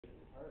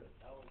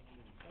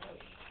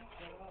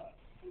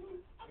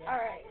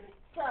Alright,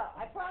 so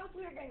I promised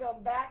we were going to go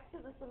back to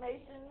the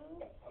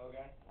summation.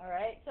 Okay.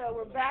 Alright, so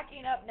we're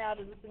backing up now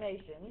to the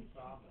summation.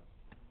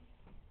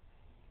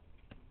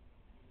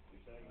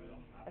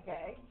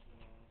 Okay.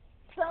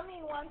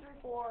 Summing 1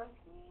 through 4,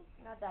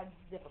 not that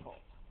difficult.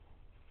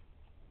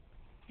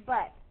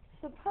 But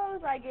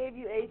suppose I gave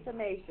you a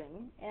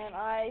summation, and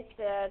I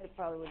said, it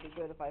probably would be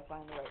good if I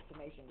find the right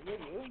summation to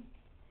give you.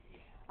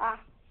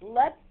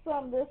 Let's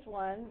sum this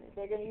one,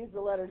 they're going to use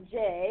the letter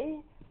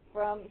J,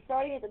 from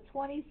starting at the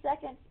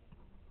 22nd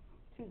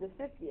to the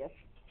 50th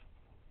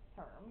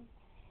term.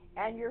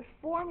 And your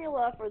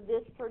formula for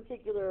this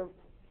particular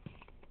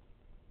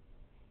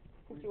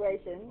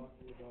situation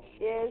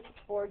is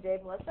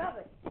 4J plus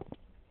 7.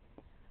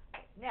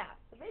 Now,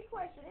 the big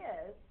question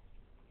is,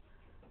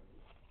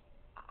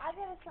 I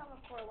got to sum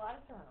up for a lot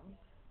of terms.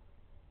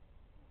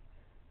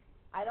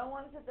 I don't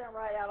want to sit there and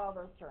write out all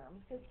those terms,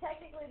 because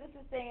technically this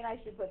is saying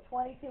I should put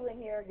 22 in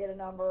here and get a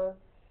number,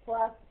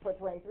 plus put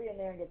 23 in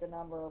there and get the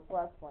number,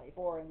 plus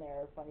 24 in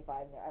there,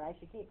 25 in there, and I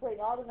should keep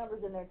putting all the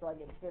numbers in there until I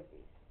get to 50.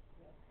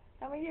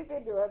 I mean, you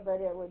could do it, but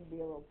it would be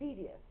a little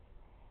tedious.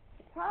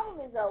 The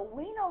problem is, though,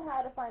 we know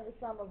how to find the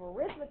sum of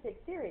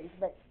arithmetic series,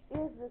 but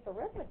is this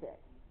arithmetic?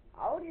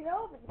 How would you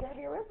know if it's going to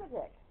be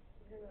arithmetic?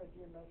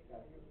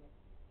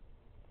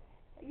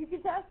 You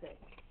can test it.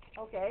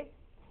 Okay.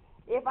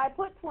 If I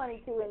put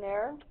 22 in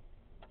there,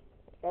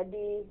 that'd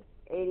be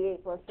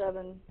 88 plus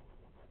 7,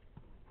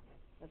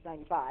 that's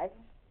 95.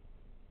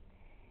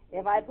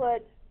 If I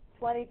put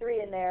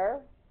 23 in there,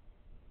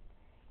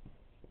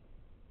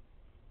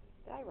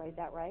 did I write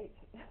that right?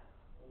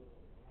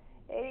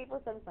 88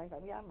 plus 7 is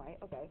 95. Yeah, I'm right.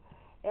 Okay.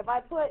 If I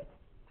put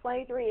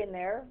 23 in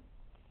there,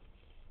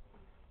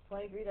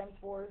 23 times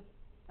 4 is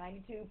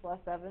 92 plus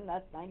 7,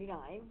 that's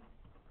 99.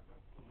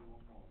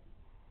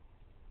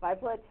 If I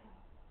put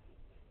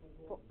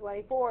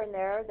 24 in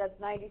there, that's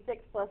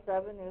 96 plus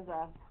 7 is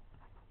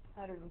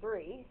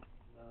 103.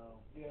 No.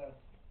 Yes.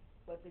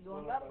 What's it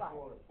going up by?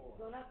 It's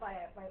going up by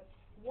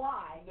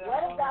why?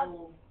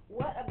 No.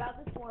 What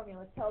about this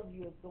formula tells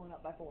you it's going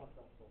up by 4?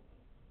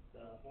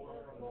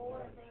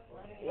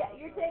 Yeah,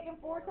 you're taking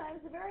 4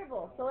 times the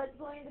variable. So it's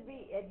going to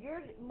be, if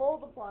you're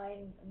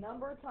multiplying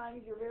number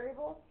times your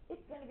variable,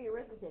 it's going to be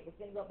arithmetic. It's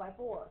going to go up by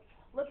 4.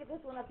 Look at this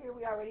one up here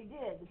we already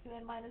did. The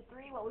 2n minus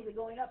 3, what was it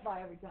going up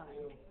by every time?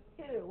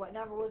 2. What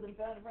number was in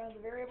front of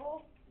the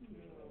variable?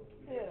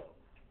 2.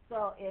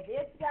 So if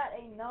it's got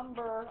a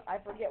number, I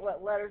forget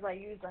what letters I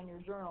used on your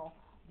journal,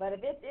 but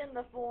if it's in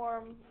the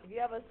form, if you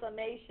have a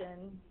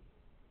summation,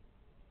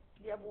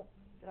 you have,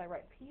 did I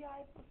write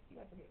PI plus Q?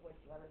 I forget which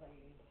letters I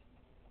used.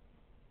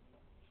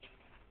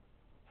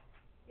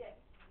 Yes,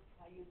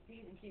 I used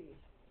P's and Q's.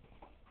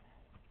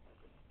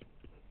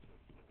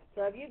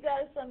 So if you've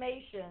got a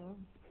summation,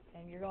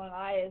 and you're going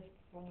I is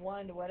from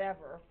 1 to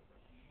whatever,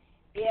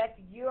 if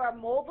you are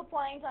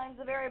multiplying times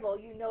the variable,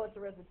 you know it's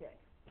arithmetic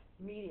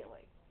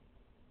immediately.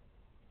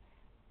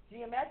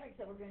 Geometrics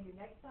that we're going to do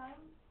next time,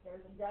 there's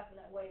a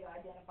definite way to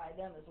identify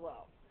them as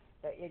well.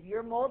 So if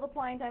you're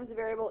multiplying times the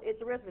variable, it's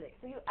arithmetic.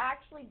 So you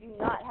actually do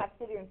not have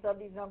to sit here and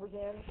sub these numbers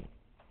in.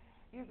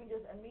 You can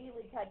just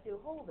immediately cut to,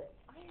 hold it,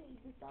 I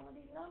need the sum of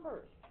these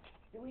numbers.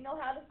 Do we know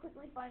how to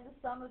quickly find the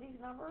sum of these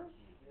numbers?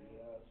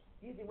 Yes.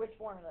 Using which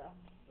formula?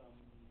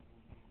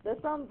 The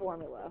sum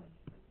formula.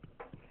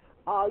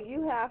 All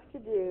you have to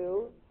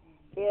do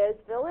is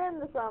fill in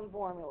the sum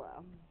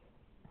formula.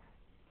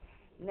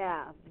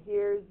 Now,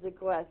 here's the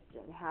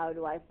question. How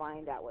do I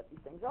find out what these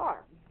things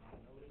are?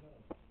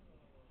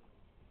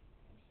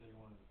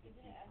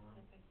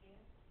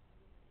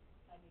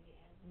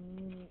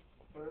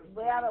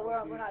 Yeah, but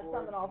we're not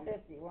summing all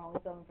 50. We're only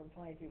summing from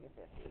 22 to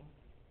 50.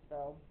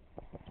 So,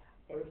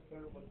 First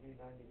term would be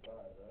 95,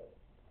 right?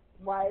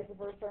 Why is the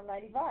first term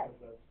 95?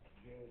 Because that's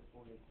J is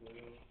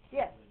 22.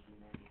 Yes.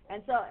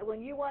 And so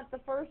when you want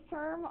the first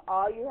term,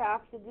 all you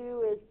have to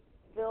do is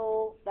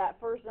fill that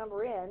first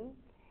number in,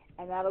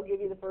 and that'll give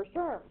you the first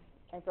term.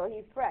 And so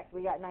he's correct.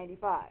 We got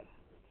 95.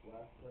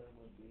 Last term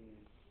would be...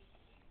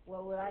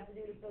 What would I have to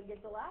do to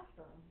get the last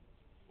term?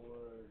 4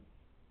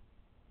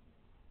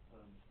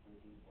 times 3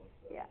 plus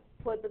 7. Yeah.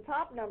 Put the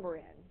top number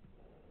in.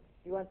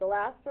 You want the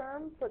last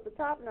term? Put the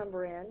top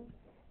number in.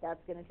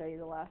 That's going to tell you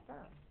the last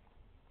term.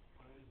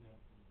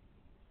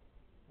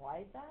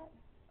 Why is that?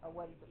 Or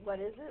what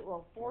is it?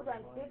 Well, 4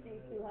 times 50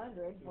 is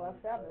 200 plus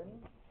 7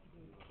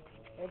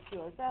 is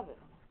 207.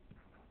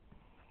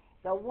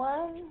 So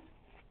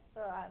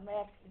I may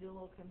have to do a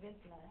little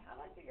convincing on it. How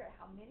do I figure out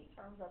how many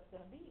terms that's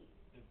going to be?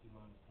 50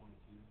 minus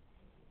 22.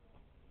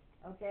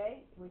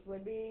 Okay, which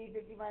would be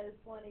 50 minus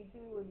 22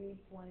 would be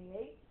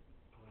 28.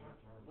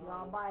 You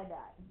all buy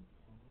that?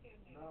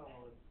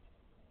 No, it's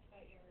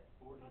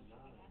 49.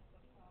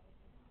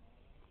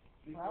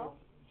 Well,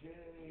 J...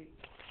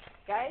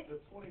 Guys? The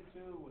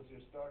 22 was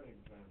your starting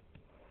term.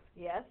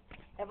 Yes.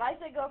 If I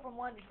say go from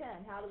 1 to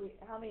 10,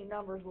 how many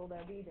numbers will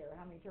there be there?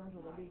 How many terms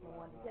will there be from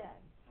 1 to 10? 9.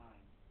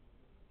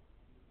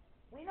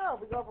 We know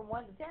if we go from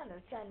 1 to 10,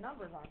 there's 10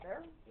 numbers, aren't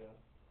there? Yeah.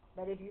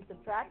 But if you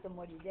subtract them,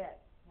 what do you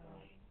get?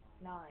 9.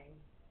 9.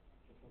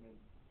 That's, I mean,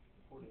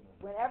 49.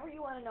 Whenever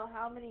you want to know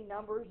how many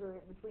numbers are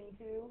between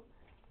two,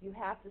 you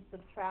have to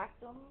subtract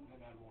them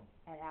And add one.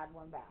 and add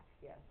one back,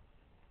 yes.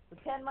 So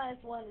 10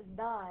 minus 1 is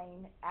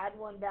 9, add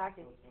one back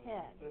is So it's 10.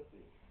 gonna be 50.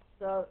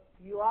 So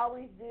you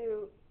always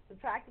do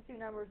subtract the two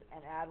numbers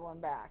and add one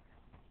back.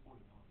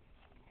 49.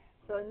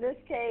 So in this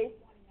case,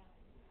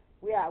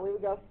 yeah, we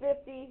would go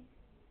 50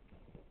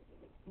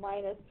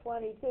 minus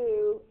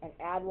 22 and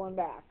add one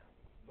back.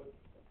 But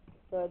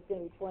So it's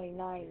going to be 29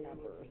 J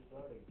numbers. was your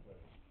starting point.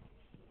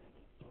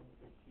 I'm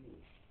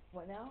confused.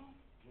 What now?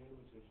 J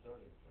was your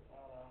starting point.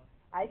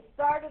 I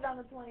started on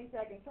the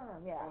 22nd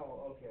term, yeah.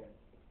 Oh, okay.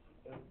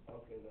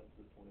 Okay, that's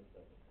the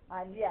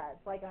 22nd. Yeah,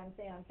 it's like I'm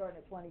saying I'm starting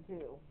at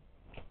 22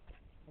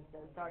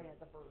 instead of starting at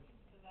the first.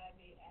 So that'd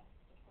be F.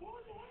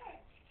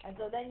 And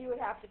so then you would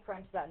have to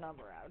crunch that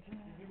number out. Can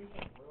you give me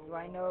some real Do I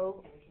world know?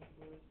 applications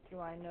for this? Do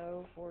I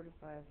know 4 to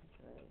 5,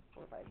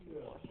 4, 5,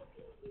 2, 4?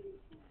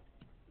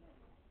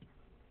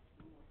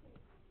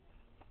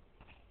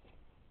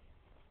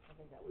 I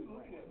think that What are was you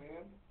looking at,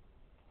 man?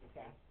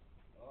 okay.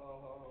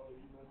 Oh, you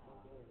messed up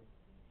there.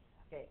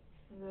 Okay.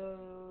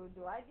 So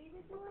do I need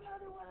to do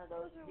another one of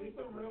those or Do we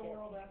some good? real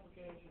world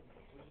applications.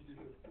 What'd you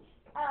do?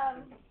 How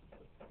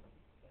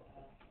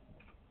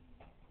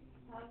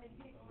many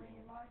people are in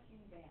your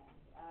marching band?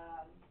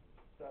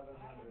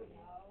 700.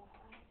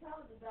 Tell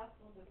us the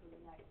decimal for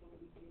the next, so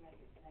we do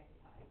next time.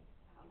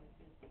 How much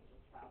distance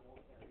you'll travel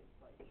at various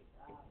places.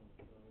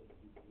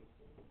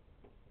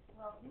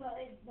 Well,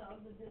 no,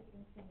 the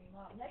distance can be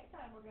long. Next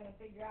time we're gonna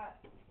figure out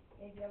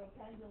if you have a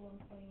pendulum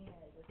swinging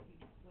and it just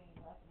keeps swinging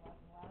left and left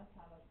and left,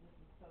 how much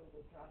distance total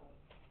they travel.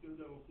 Does it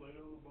have a plate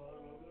on the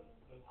bottom of it?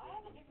 That's I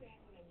have a different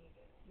answer than you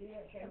do. Do you,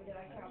 okay, did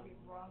I copy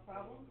the wrong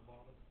problem? At the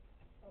bottom.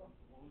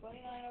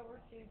 29 over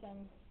 2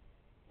 times,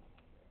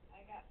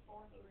 I got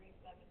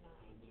 4379.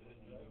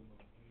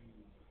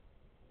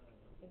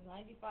 is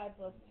 95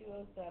 plus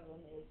 207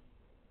 is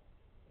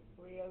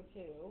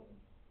 302.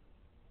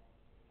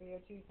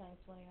 302 times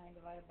 29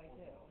 divided by 2.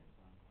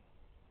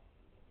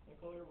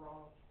 Nicole, you're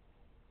wrong.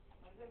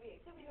 It could be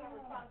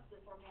whoever punched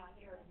it for me on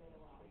here is made it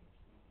wrong.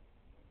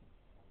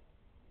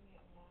 You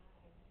get 9.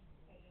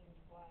 Put it in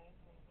twice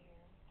right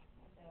here.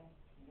 Okay.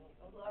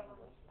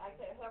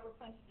 Whoever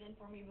punched it in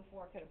for me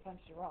before could have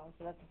punched it wrong,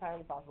 so that's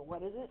entirely possible.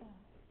 What is it?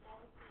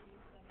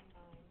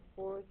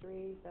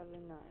 4379.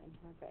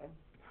 4379, okay.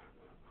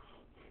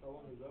 How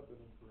long has that been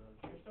incorrect?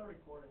 You're still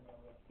recording, by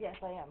the way. Yes,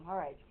 I am. All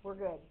right, we're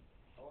good.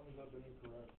 How long has that been incorrect?